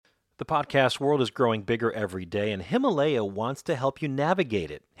The podcast world is growing bigger every day, and Himalaya wants to help you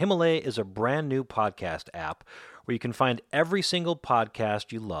navigate it. Himalaya is a brand new podcast app where you can find every single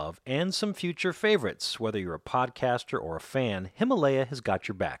podcast you love and some future favorites. Whether you're a podcaster or a fan, Himalaya has got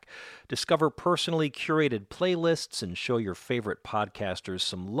your back. Discover personally curated playlists and show your favorite podcasters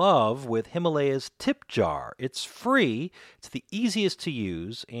some love with Himalaya's Tip Jar. It's free, it's the easiest to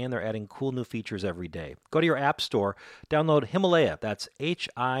use, and they're adding cool new features every day. Go to your app store, download Himalaya, that's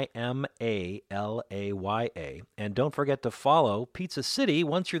Himalaya, and don't forget to follow Pizza City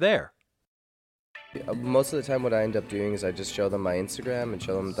once you're there. Most of the time what I end up doing is I just show them my Instagram and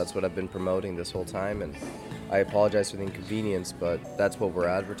show them that's what I've been promoting this whole time, and I apologize for the inconvenience, but that's what we're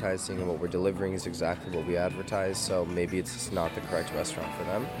advertising, and what we're delivering is exactly what we advertise, so maybe it's just not the correct restaurant for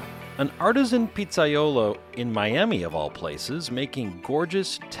them. An artisan pizzaiolo in Miami, of all places, making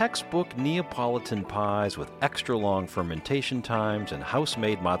gorgeous textbook Neapolitan pies with extra long fermentation times and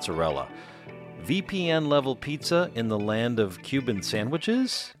house-made mozzarella. VPN-level pizza in the land of Cuban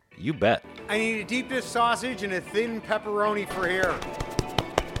sandwiches? You bet. I need a deep dish sausage and a thin pepperoni for here.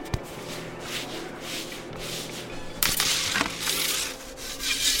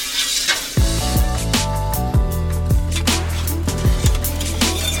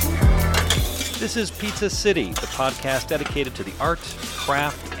 This is Pizza City, the podcast dedicated to the art,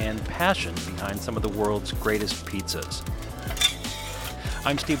 craft, and passion behind some of the world's greatest pizzas.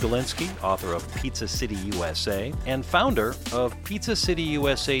 I'm Steve Dolinsky, author of Pizza City USA and founder of Pizza City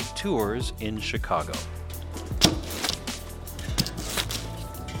USA Tours in Chicago.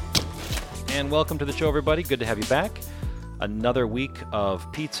 And welcome to the show, everybody. Good to have you back. Another week of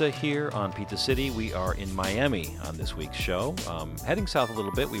pizza here on Pizza City. We are in Miami on this week's show. Heading south a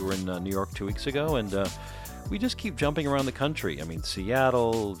little bit. We were in New York 2 weeks ago, and we just keep jumping around the country. I mean,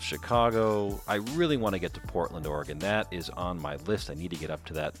 Seattle, Chicago. I really want to get to Portland, Oregon. That is on my list. I need to get up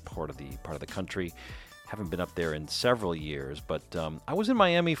to that part of the country. Haven't been up there in several years, but I was in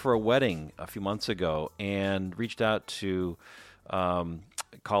Miami for a wedding a few months ago and reached out to a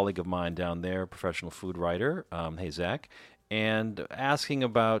colleague of mine down there, professional food writer, hey Zach, and asking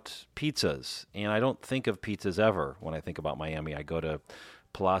about pizzas. And I don't think of pizzas ever when I think about Miami. I go to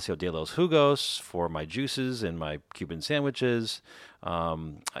Palacio de los Jugos for my juices and my Cuban sandwiches.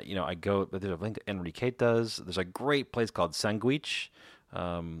 I go, there's a link to Enriqueta's. There's a great place called Sandwich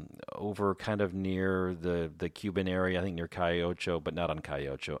over kind of near the Cuban area, I think near Calle Ocho, but not on Calle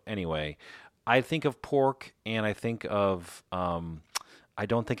Ocho. Anyway, I think of pork and I think of, I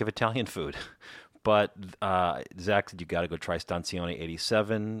don't think of Italian food. But Zach said you got to go try Stanzione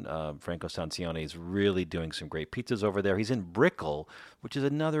 87. Franco Stanzione is really doing some great pizzas over there. He's in Brickell, which is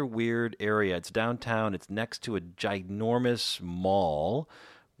another weird area. It's downtown. It's next to a ginormous mall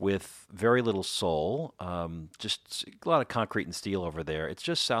with very little soul. Just a lot of concrete and steel over there. It's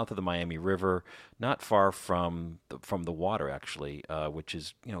just south of the Miami River, not far from the water, actually, which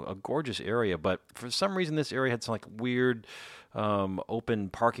is a gorgeous area. But for some reason, this area had some like weird open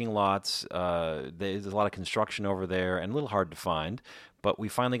parking lots. There's a lot of construction over there and a little hard to find. But we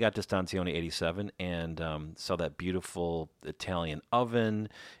finally got to Stanzione 87 and saw that beautiful Italian oven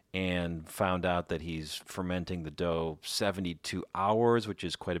and found out that he's fermenting the dough 72 hours, which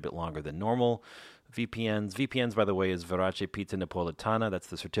is quite a bit longer than normal. VPNs, by the way, is Verace Pizza Napolitana. That's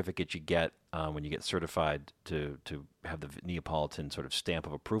the certificate you get when you get certified to have the Neapolitan sort of stamp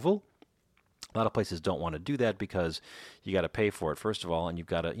of approval. A lot of places don't want to do that because you got to pay for it, first of all, and you've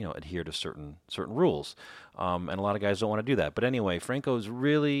got to adhere to certain rules. And a lot of guys don't want to do that. But anyway, Franco's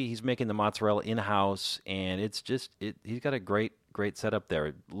he's making the mozzarella in-house, and it's just he's got a great setup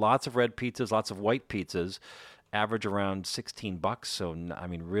there. Lots of red pizzas, lots of white pizzas, average around $16, so I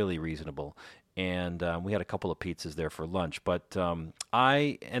mean really reasonable. And we had a couple of pizzas there for lunch. But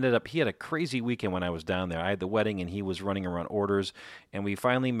he had a crazy weekend when I was down there. I had the wedding and he was running around orders. And we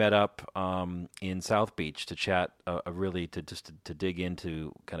finally met up in South Beach to chat, to dig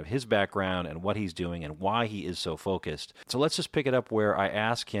into kind of his background and what he's doing and why he is so focused. So let's just pick it up where I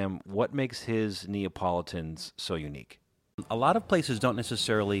ask him what makes his Neapolitans so unique. A lot of places don't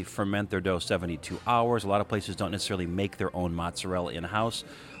necessarily ferment their dough 72 hours. A lot of places don't necessarily make their own mozzarella in-house.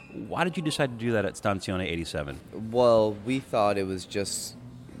 Why did you decide to do that at Stanzione 87? Well, we thought it was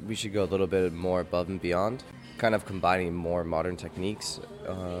we should go a little bit more above and beyond, kind of combining more modern techniques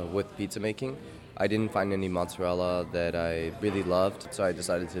with pizza making. I didn't find any mozzarella that I really loved, so I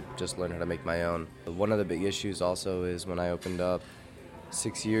decided to just learn how to make my own. One of the big issues also is when I opened up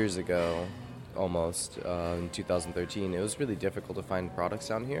 6 years ago, almost, in 2013, it was really difficult to find products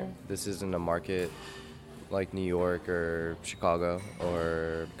down here. This isn't a market like New York or Chicago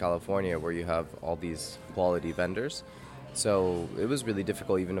or California where you have all these quality vendors. So it was really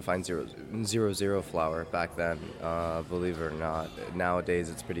difficult even to find zero flour back then, believe it or not. Nowadays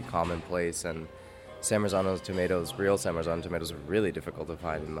it's pretty commonplace, and San Marzano tomatoes, real San Marzano tomatoes, are really difficult to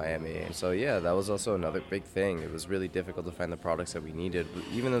find in Miami. So yeah, that was also another big thing. It was really difficult to find the products that we needed.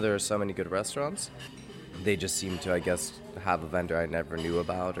 Even though there are so many good restaurants, they just seemed to, I guess, have a vendor I never knew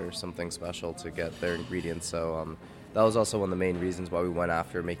about or something special to get their ingredients. So that was also one of the main reasons why we went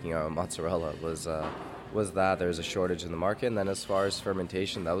after making our own mozzarella, was that there's a shortage in the market. And then as far as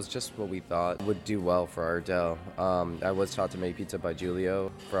fermentation, that was just what we thought would do well for our dough. I was taught to make pizza by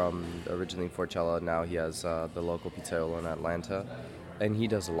Giulio from originally Forcella. Now he has the local pizzaiolo in Atlanta, and he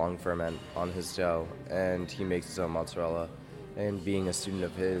does a long ferment on his dough, and he makes his own mozzarella. And being a student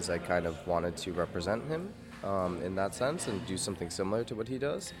of his, I kind of wanted to represent him in that sense and do something similar to what he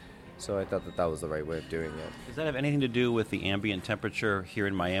does. So I thought that was the right way of doing it. Does that have anything to do with the ambient temperature here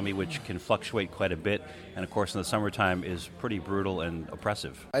in Miami, which can fluctuate quite a bit, and of course in the summertime is pretty brutal and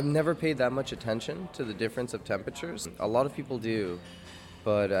oppressive? I've never paid that much attention to the difference of temperatures. A lot of people do,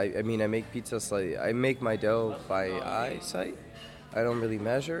 but I make pizza slightly. I make my dough by eyesight. I don't really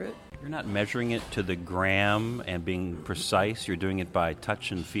measure it. You're not measuring it to the gram and being precise. You're doing it by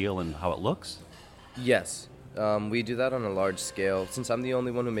touch and feel and how it looks? Yes. We do that on a large scale. Since I'm the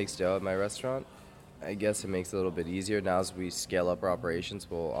only one who makes dough at my restaurant, I guess it makes it a little bit easier. Now as we scale up our operations,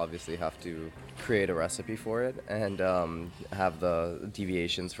 we'll obviously have to create a recipe for it and have the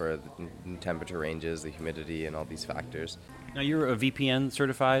deviations for the temperature ranges, the humidity, and all these factors. Now you're a VPN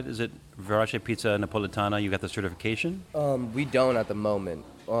certified. Is it Verace Pizza Napolitana? You got the certification? We don't at the moment.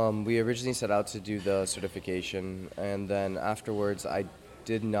 We originally set out to do the certification, and then afterwards I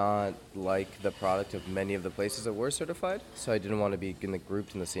did not like the product of many of the places that were certified, so I didn't want to be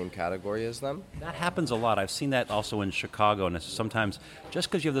grouped in the same category as them. That happens a lot. I've seen that also in Chicago, and sometimes just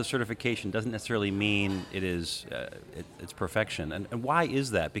because you have the certification doesn't necessarily mean it is it's perfection. And why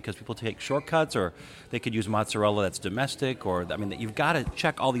is that? Because people take shortcuts, or they could use mozzarella that's domestic, or you've got to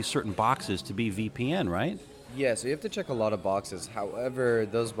check all these certain boxes to be VPN, right? Yeah, so you have to check a lot of boxes. However,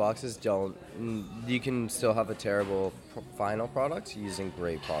 those boxes you can still have a terrible final product using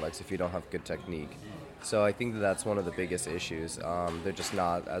great products if you don't have good technique. So I think that's one of the biggest issues. They're just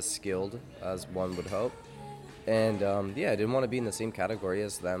not as skilled as one would hope. And I didn't want to be in the same category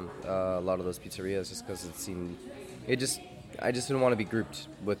as them, a lot of those pizzerias, just because I just didn't want to be grouped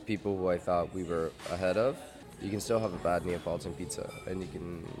with people who I thought we were ahead of. You can still have a bad Neapolitan pizza,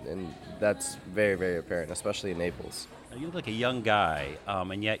 and that's very, very apparent, especially in Naples. Now, you look like a young guy,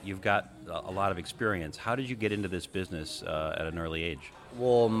 and yet you've got a lot of experience. How did you get into this business at an early age?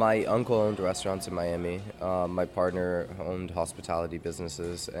 Well, my uncle owned restaurants in Miami. My partner owned hospitality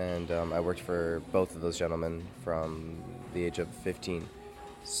businesses, and I worked for both of those gentlemen from the age of 15.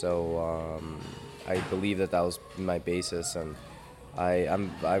 So I believe that was my basis, and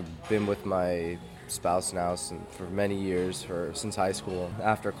I've been with my spouse now for many years, since high school.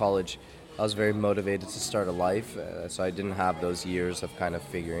 After college, I was very motivated to start a life, so I didn't have those years of kind of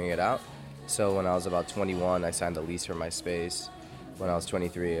figuring it out. So when I was about 21, I signed a lease for my space. When I was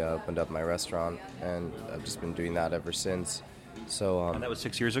 23, I opened up my restaurant, and I've just been doing that ever since. So and that was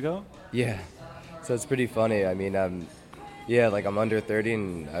 6 years ago? Yeah, so it's pretty funny. I mean, I'm under 30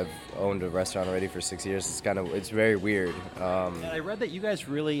 and I've owned a restaurant already for 6 years. It's very weird. And I read that you guys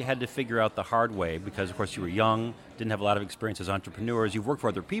really had to figure out the hard way because, of course, you were young, didn't have a lot of experience as entrepreneurs. You've worked for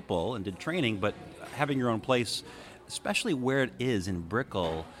other people and did training, but having your own place, especially where it is in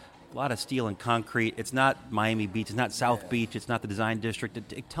Brickell, a lot of steel and concrete. It's not Miami Beach. It's not South Beach. It's not the Design District.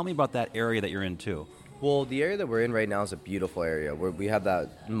 Tell me about that area that you're in, too. Well, the area that we're in right now is a beautiful area where we have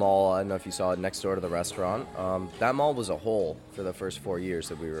that mall. I don't know if you saw it next door to the restaurant. That mall was a hole for the first 4 years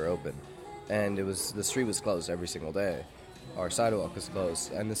that we were open. And the street was closed every single day. Our sidewalk was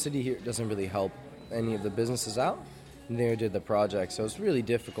closed. And the city here doesn't really help any of the businesses out. Neither did the project. So it's really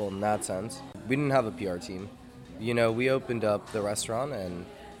difficult in that sense. We didn't have a PR team. We opened up the restaurant and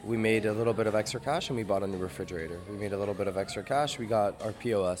we made a little bit of extra cash and we bought a new refrigerator. We made a little bit of extra cash. We got our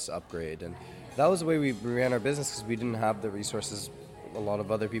POS upgrade. And that was the way we ran our business because we didn't have the resources a lot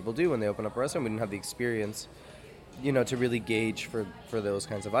of other people do when they open up a restaurant. We didn't have the experience, to really gauge for those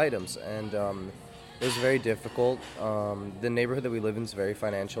kinds of items. And it was very difficult. The neighborhood that we live in is very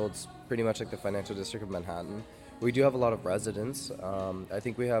financial. It's pretty much like the financial district of Manhattan. We do have a lot of residents. I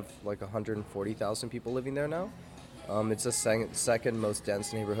think we have like 140,000 people living there now. It's the second most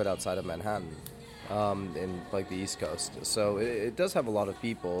dense neighborhood outside of Manhattan in like the East Coast. So it does have a lot of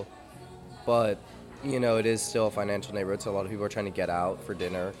people. But, it is still a financial neighborhood, so a lot of people are trying to get out for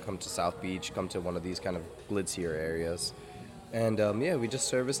dinner, come to South Beach, come to one of these kind of glitzier areas. And, we just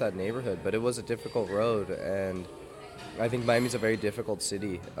service that neighborhood. But it was a difficult road, and I think Miami's a very difficult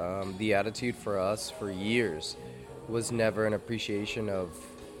city. The attitude for us for years was never an appreciation of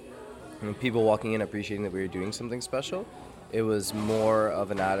people walking in appreciating that we were doing something special. It was more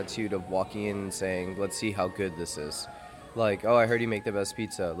of an attitude of walking in and saying, let's see how good this is. Like, oh, I heard you make the best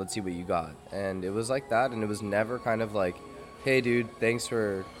pizza. Let's see what you got. And it was like that, and it was never kind of like, hey, dude, thanks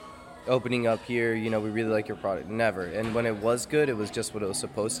for opening up here. You know, we really like your product. Never. And when it was good, it was just what it was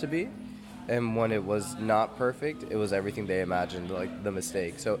supposed to be. And when it was not perfect, it was everything they imagined, like the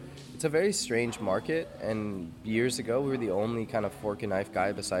mistake. So it's a very strange market. And years ago, we were the only kind of fork and knife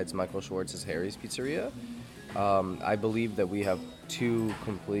guy besides Michael Schwartz's Harry's Pizzeria. I believe that we have two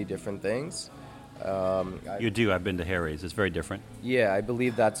completely different things. You do. I've been to Harry's. It's very different. Yeah, I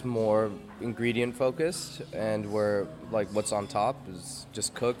believe that's more ingredient focused, and where like what's on top is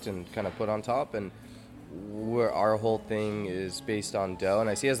just cooked and kind of put on top, and where our whole thing is based on dough. And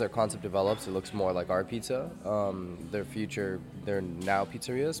I see as their concept develops, it looks more like our pizza. They're now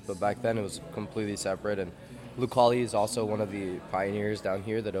pizzerias, but back then it was completely separate. And Lucali is also one of the pioneers down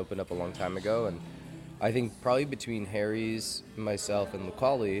here that opened up a long time ago. And I think probably between Harry's, myself, and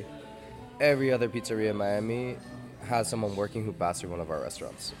Lucali, every other pizzeria in Miami has someone working who passed through one of our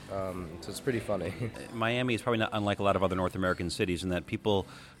restaurants. So it's pretty funny. Miami is probably not unlike a lot of other North American cities in that people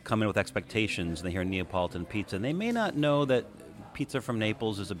come in with expectations and they hear Neapolitan pizza, and they may not know that pizza from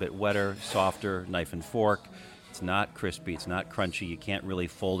Naples is a bit wetter, softer, knife and fork. It's not crispy. It's not crunchy. You can't really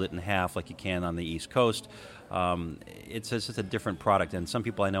fold it in half like you can on the East Coast. It's just a different product, and some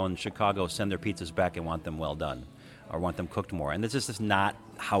people I know in Chicago send their pizzas back and want them well done or want them cooked more. And this is just not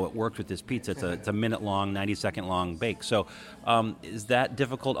how it works with this pizza. It's a minute-long, 90-second-long bake. So is that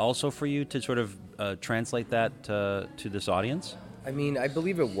difficult also for you to sort of translate that to this audience? I mean, I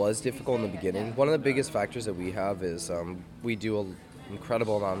believe it was difficult in the beginning. One of the biggest factors that we have is we do an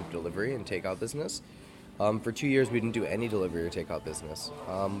incredible amount of delivery and takeout business. For 2 years, we didn't do any delivery or takeout business.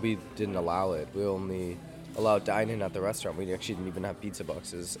 We didn't allow it. We only allowed dine-in at the restaurant. We actually didn't even have pizza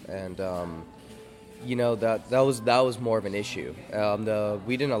boxes. And that was more of an issue.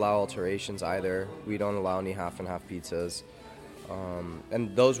 We didn't allow alterations either. We don't allow any half and half pizzas.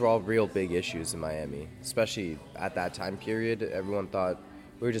 And those were all real big issues in Miami, especially at that time period. Everyone thought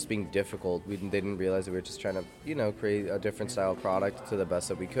we were just being difficult. They didn't realize that we were just trying to, create a different style product to the best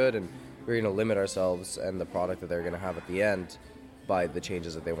that we could, and we were going to limit ourselves and the product that they're going to have at the end by the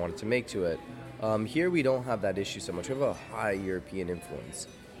changes that they wanted to make to it. Here we don't have that issue so much. We have a high European influence.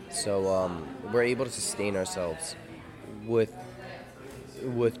 So we're able to sustain ourselves with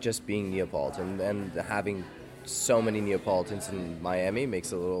just being Neapolitan, and having so many Neapolitans in Miami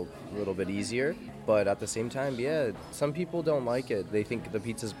makes it a little bit easier. But at the same time, yeah, some people don't like it. They think the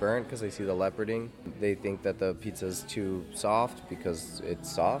pizza's burnt because they see the leoparding. They think that the pizza's too soft because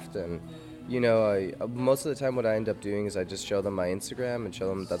it's soft. And most of the time what I end up doing is I just show them my Instagram and show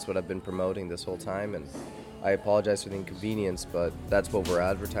them that's what I've been promoting this whole time. And I apologize for the inconvenience, but that's what we're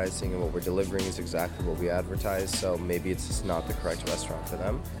advertising, and what we're delivering is exactly what we advertise. So maybe it's just not the correct restaurant for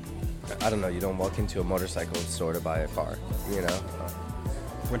them. I don't know, you don't walk into a motorcycle store to buy a car, We're going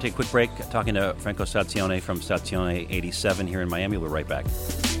to take a quick break, talking to Franco Stanzione from Stazione 87 here in Miami. We'll be right back.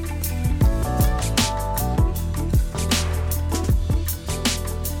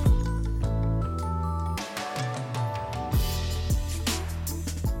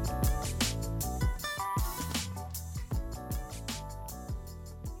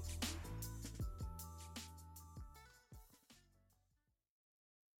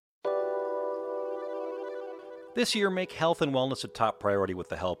 This year, make health and wellness a top priority with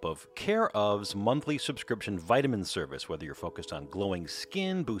the help of Care of's monthly subscription vitamin service. Whether you're focused on glowing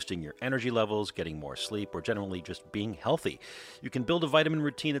skin, boosting your energy levels, getting more sleep, or generally just being healthy, you can build a vitamin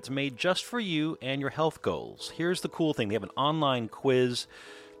routine that's made just for you and your health goals. Here's the cool thing. They have an online quiz.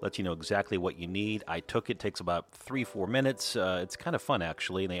 Lets you know exactly what you need. I took it. Takes about 3-4 minutes. It's kind of fun,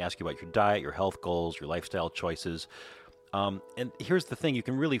 actually. And they ask you about your diet, your health goals, your lifestyle choices. And here's the thing, you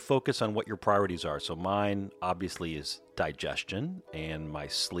can really focus on what your priorities are. So mine, obviously, is digestion and my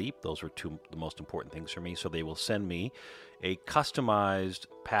sleep. Those are two the most important things for me. So they will send me a customized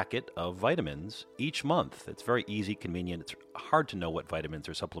packet of vitamins each month. It's very easy, convenient. It's hard to know what vitamins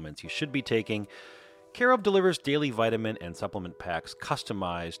or supplements you should be taking. Care of delivers daily vitamin and supplement packs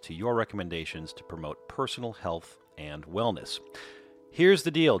customized to your recommendations to promote personal health and wellness. Here's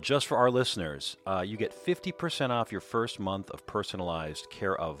the deal, just for our listeners. You get 50% off your first month of personalized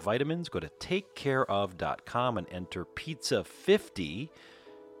Care of vitamins. Go to takecareof.com and enter PIZZA50.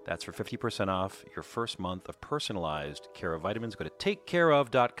 That's for 50% off your first month of personalized Care of vitamins. Go to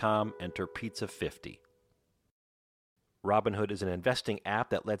takecareof.com, enter PIZZA50. Robinhood is an investing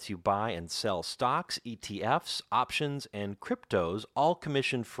app that lets you buy and sell stocks, ETFs, options, and cryptos, all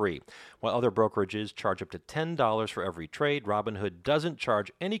commission-free. While other brokerages charge up to $10 for every trade, Robinhood doesn't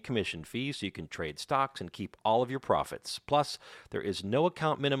charge any commission fees, so you can trade stocks and keep all of your profits. Plus, there is no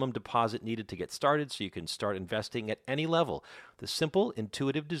account minimum deposit needed to get started, so you can start investing at any level. The simple,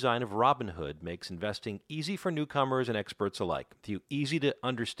 intuitive design of Robinhood makes investing easy for newcomers and experts alike. View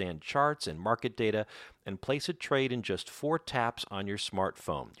easy-to-understand charts and market data, and place a trade in just 4 taps on your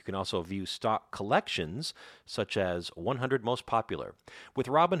smartphone. You can also view stock collections, such as 100 most popular. With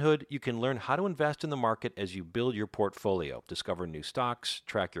Robinhood, you can learn how to invest in the market as you build your portfolio, discover new stocks,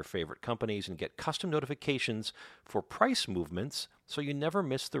 track your favorite companies, and get custom notifications for price movements so you never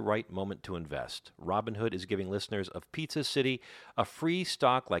miss the right moment to invest. Robinhood is giving listeners of Pizza City a free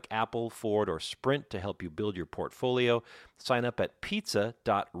stock like Apple, Ford, or Sprint to help you build your portfolio. Sign up at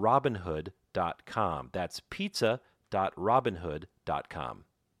pizza.robinhood.com. That's pizza.robinhood.com.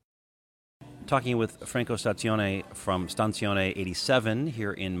 Talking with Franco Stanzione from Stanzione 87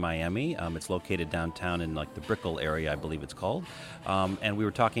 here in Miami. It's located downtown in like the Brickell area, I believe it's called. And we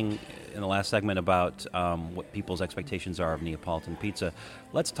were talking in the last segment about what people's expectations are of Neapolitan pizza.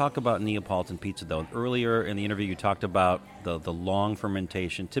 Let's talk about Neapolitan pizza, though. Earlier in the interview, you talked about the long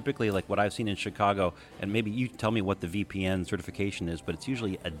fermentation. Typically, like what I've seen in Chicago, and maybe you tell me what the VPN certification is, but it's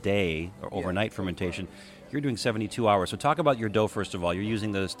usually a day or overnight fermentation. You're doing 72 hours. So talk about your dough, first of all. You're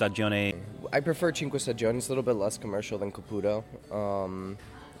using the Stagione. I prefer Cinque Stagioni. It's a little bit less commercial than Caputo.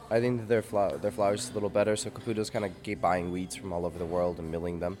 I think that their flour is a little better, so Caputo's kind of buying wheats from all over the world and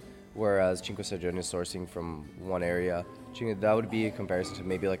milling them, whereas Cinque Stagioni is sourcing from one area. That would be a comparison to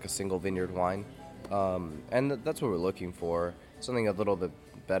maybe like a single vineyard wine. And that's what we're looking for, something a little bit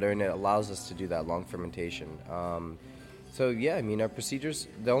better, and it allows us to do that long fermentation. So yeah, I mean, our procedures,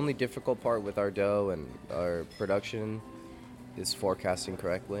 the only difficult part with our dough and our production is forecasting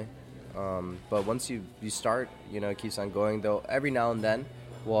correctly. But once you start, it keeps on going. Though every now and then,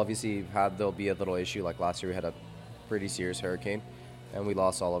 we'll obviously there'll be a little issue. Like last year, we had a pretty serious hurricane, and we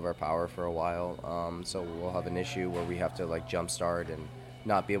lost all of our power for a while. So we'll have an issue where we have to like jumpstart and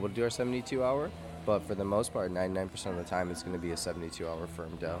not be able to do our 72-hour. But for the most part, 99% of the time, it's going to be a 72-hour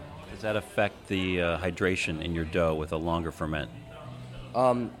firm dough. Does that affect the hydration in your dough with a longer ferment?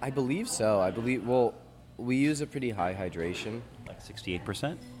 I believe so. We use a pretty high hydration. Like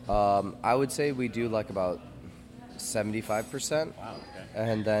 68%? I would say we do like about 75%. Wow, okay.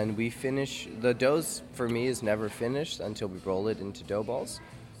 And then we finish, the doughs for me is never finished until we roll it into dough balls.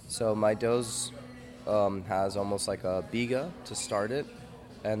 So my doughs has almost like a biga to start it.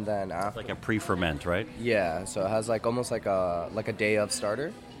 And then after, like a pre-ferment, right? Yeah, so it has like almost like a day of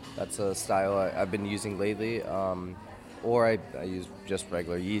starter. That's a style I've been using lately. Or I use just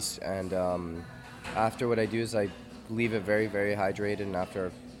regular yeast. And after, what I do is I leave it very, very hydrated. And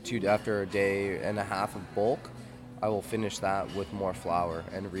after a day and a half of bulk, I will finish that with more flour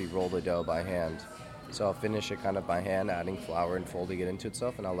and re-roll the dough by hand. So I'll finish it kind of by hand, adding flour and folding it into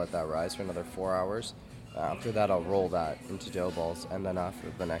itself, and I'll let that rise for another 4 hours. After that, I'll roll that into dough balls, and then after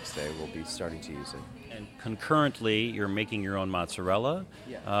the next day, we'll be starting to use it. And concurrently, you're making your own mozzarella.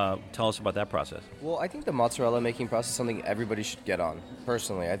 Yeah. Tell us about that process. Well, I think the mozzarella making process is something everybody should get on.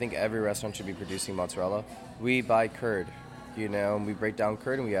 Personally, I think every restaurant should be producing mozzarella. We buy curd, and we break down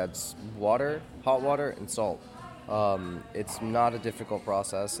curd, and we add water, hot water, and salt. It's not a difficult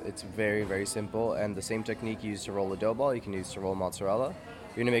process. It's very, very simple, and the same technique you use to roll a dough ball, you can use to roll mozzarella.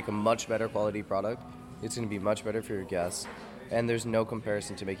 You're going to make a much better quality product. It's going to be much better for your guests. And there's no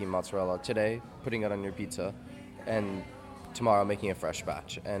comparison to making mozzarella today, putting it on your pizza, and tomorrow making a fresh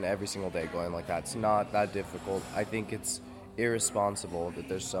batch, and every single day going like that. It's not that difficult. I think it's irresponsible that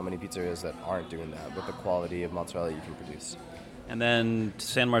there's so many pizzerias that aren't doing that with the quality of mozzarella you can produce. And then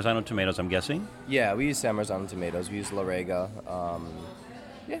San Marzano tomatoes, I'm guessing? Yeah, we use San Marzano tomatoes. We use La Rega.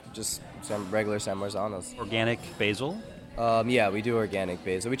 Just some regular San Marzanos. Organic basil? Yeah, we do organic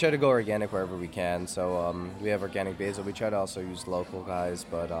basil. We try to go organic wherever we can. So we have organic basil. We try to also use local guys,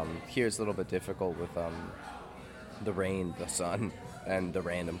 but here it's a little bit difficult with the rain, the sun, and the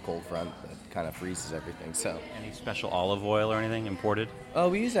random cold front that kind of freezes everything. So any special olive oil or anything imported?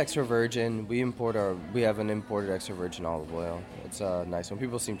 We use extra virgin. We have an imported extra virgin olive oil. It's a nice one.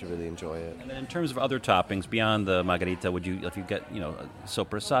 People seem to really enjoy it. And then in terms of other toppings beyond the margarita, would you, if you get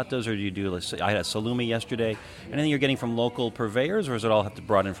soppressatas, or do you do? I had a salumi yesterday. Anything you're getting from local purveyors, or does it all have to be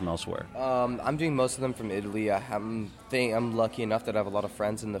brought in from elsewhere? I'm doing most of them from Italy. I'm lucky enough that I have a lot of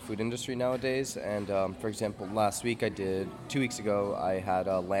friends in the food industry nowadays. And for example, 2 weeks ago, I had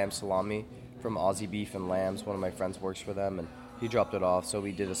a lamb salami from Aussie Beef and Lambs. One of my friends works for them, and he dropped it off, so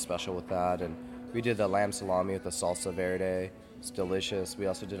we did a special with that. And We did the lamb salami with the salsa verde. It's delicious. We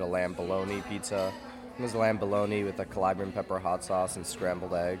also did a lamb bologna pizza. It was lamb bologna with a calabrian pepper hot sauce and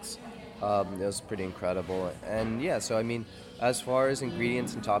scrambled eggs. It was pretty incredible. And yeah, so I mean, as far as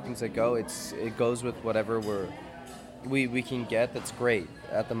ingredients and toppings that go, it goes with whatever we can get. That's great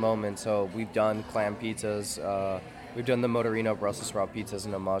at the moment. So we've done clam pizzas. We've done the Motorino Brussels sprout pizzas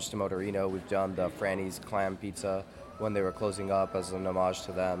in homage to Motorino. We've done the Franny's clam pizza when they were closing up as an homage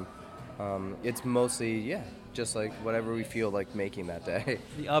to them. It's mostly, just like whatever we feel like making that day.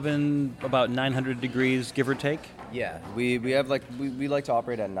 The oven about 900 degrees, give or take? Yeah, we have we like to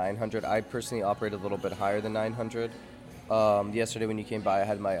operate at 900. I personally operate a little bit higher than 900. Yesterday when you came by, I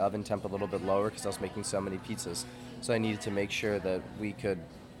had my oven temp a little bit lower because I was making so many pizzas. So I needed to make sure that we could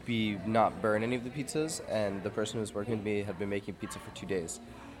not burn any of the pizzas, and the person who was working with me had been making pizza for 2 days.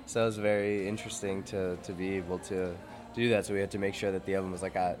 So it was very interesting to be able to do that. So we had to make sure that the oven was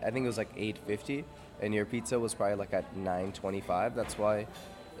like at, I think it was like 850, and your pizza was probably like at 925. That's why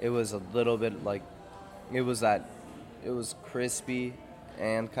it was a little bit like, it was crispy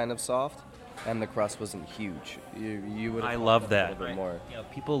and kind of soft, and the crust wasn't huge. You would. I love that. A little bit more. You know,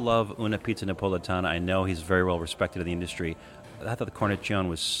 people love Una Pizza Napoletana. I know he's very well respected in the industry. I thought the cornicione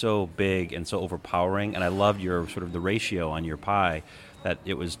was so big and so overpowering, and I loved your sort of the ratio on your pie, that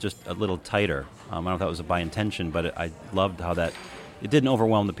it was just a little tighter. I don't know if that was by intention, but I loved how that it didn't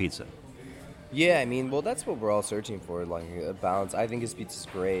overwhelm the pizza. Yeah, I mean, well, that's what we're all searching for, like a balance. I think his pizza's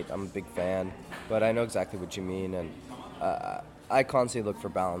great. I'm a big fan, but I know exactly what you mean, and I constantly look for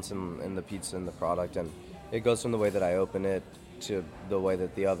balance in the pizza and the product, and it goes from the way that I open it to the way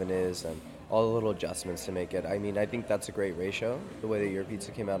that the oven is, and all the little adjustments to make it. I mean, I think that's a great ratio, the way that your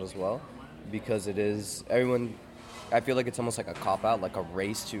pizza came out as well, because it is, I feel like it's almost like a cop-out, like a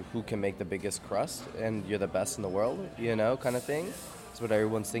race to who can make the biggest crust, and you're the best in the world, kind of thing. That's what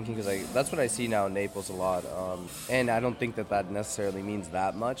everyone's thinking, because that's what I see now in Naples a lot. And I don't think that necessarily means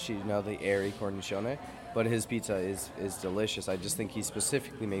that much, the airy cornicione, but his pizza is delicious. I just think he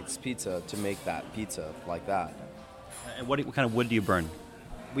specifically makes pizza to make that pizza like that. And what kind of wood do you burn?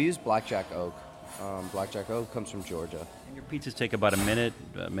 We use blackjack oak. Blackjack oak comes from Georgia. And your pizzas take about a minute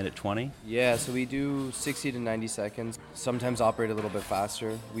 20? Yeah, so we do 60 to 90 seconds. Sometimes operate a little bit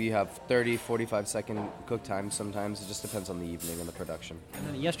faster. We have 30, 45-second cook times sometimes. It just depends on the evening and the production. And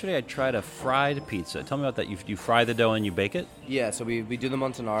then yesterday I tried a fried pizza. Tell me about that. You fry the dough and you bake it? Yeah, so we do the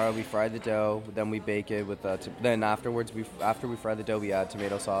montanara. We fry the dough, then we bake it with. Then afterwards, after we fry the dough, we add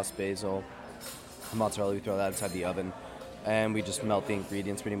tomato sauce, basil, mozzarella. We throw that inside the oven. And we just melt the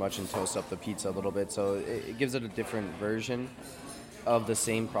ingredients pretty much and toast up the pizza a little bit. So it gives it a different version of the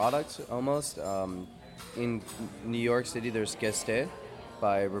same product almost. In New York City, there's Geste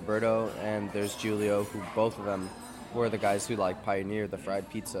by Roberto, and there's Giulio, who both of them were the guys who pioneered the fried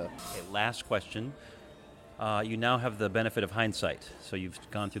pizza. Okay, last question. You now have the benefit of hindsight. So you've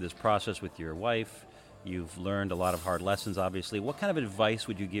gone through this process with your wife. You've learned a lot of hard lessons, obviously. What kind of advice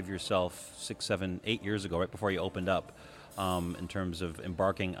would you give yourself 6, 7, 8 years ago, right before you opened up, in terms of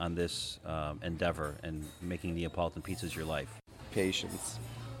embarking on this endeavor and making Neapolitan pizzas your life? Patience.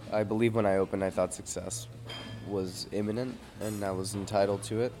 I believe when I opened, I thought success was imminent and I was entitled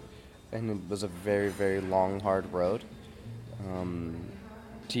to it. And it was a very, very long, hard road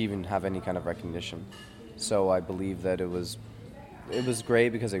to even have any kind of recognition. So I believe that it was great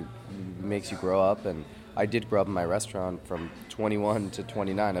because it makes you grow up. And I did grow up in my restaurant from 21 to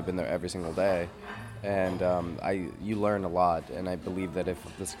 29. I've been there every single day. And you learn a lot, and I believe that if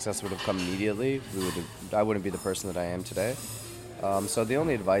the success would have come immediately, I wouldn't be the person that I am today. So the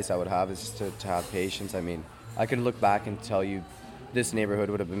only advice I would have is just to have patience. I mean, I could look back and tell you this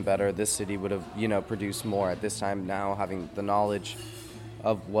neighborhood would have been better, this city would have, produced more at this time. Now having the knowledge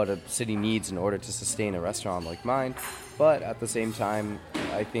of what a city needs in order to sustain a restaurant like mine, but at the same time,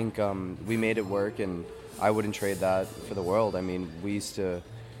 I think we made it work, and I wouldn't trade that for the world. I mean, we're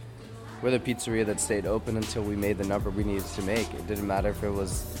the pizzeria that stayed open until we made the number we needed to make. It didn't matter if it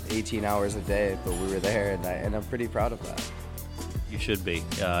was 18 hours a day, but we were there, and I'm pretty proud of that. You should be.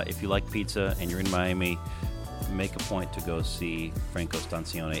 If you like pizza and you're in Miami, make a point to go see Franco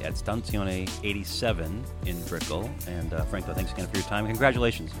Stanzione at Stanzione 87 in Brickell. And Franco, thanks again for your time.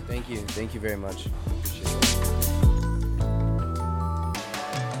 Congratulations. Thank you. Thank you very much. Appreciate it.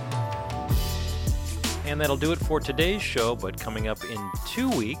 And that'll do it for today's show, but coming up in 2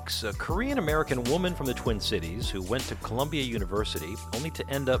 weeks, a Korean-American woman from the Twin Cities who went to Columbia University only to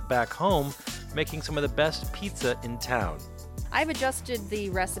end up back home making some of the best pizza in town. I've adjusted the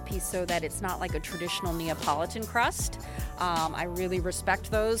recipe so that it's not like a traditional Neapolitan crust. I really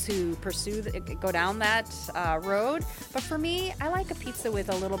respect those who go down that road. But for me, I like a pizza with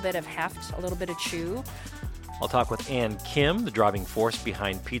a little bit of heft, a little bit of chew. I'll talk with Ann Kim, the driving force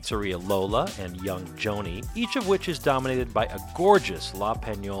behind Pizzeria Lola and Young Joni, each of which is dominated by a gorgeous La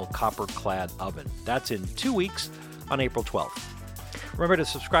Peñol copper-clad oven. That's in 2 weeks on April 12th. Remember to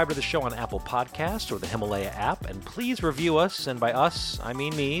subscribe to the show on Apple Podcasts or the Himalaya app, and please review us, and by us, I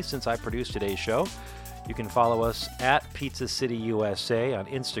mean me, since I produced today's show. You can follow us at Pizza City USA on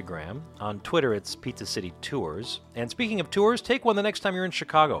Instagram. On Twitter, it's Pizza City Tours. And speaking of tours, take one the next time you're in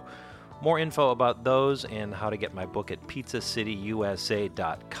Chicago. More info about those and how to get my book at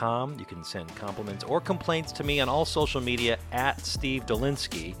pizzacityusa.com. You can send compliments or complaints to me on all social media at Steve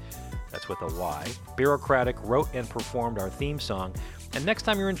Dolinsky. That's with a Y. Bureaucratic wrote and performed our theme song. And next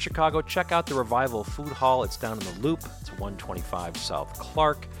time you're in Chicago, check out the Revival Food Hall. It's down in the Loop. It's 125 South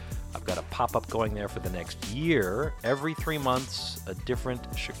Clark. I've got a pop-up going there for the next year. Every 3 months, a different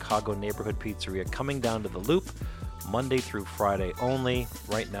Chicago neighborhood pizzeria coming down to the Loop. Monday through Friday only.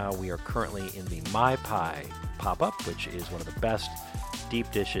 Right now, we are currently in the My Pie pop-up, which is one of the best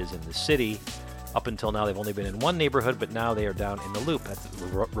deep dishes in the city. Up until now, they've only been in one neighborhood, but now they are down in the Loop at the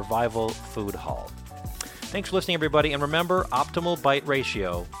Revival Food Hall. Thanks for listening, everybody, and remember, optimal bite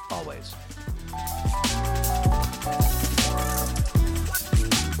ratio always.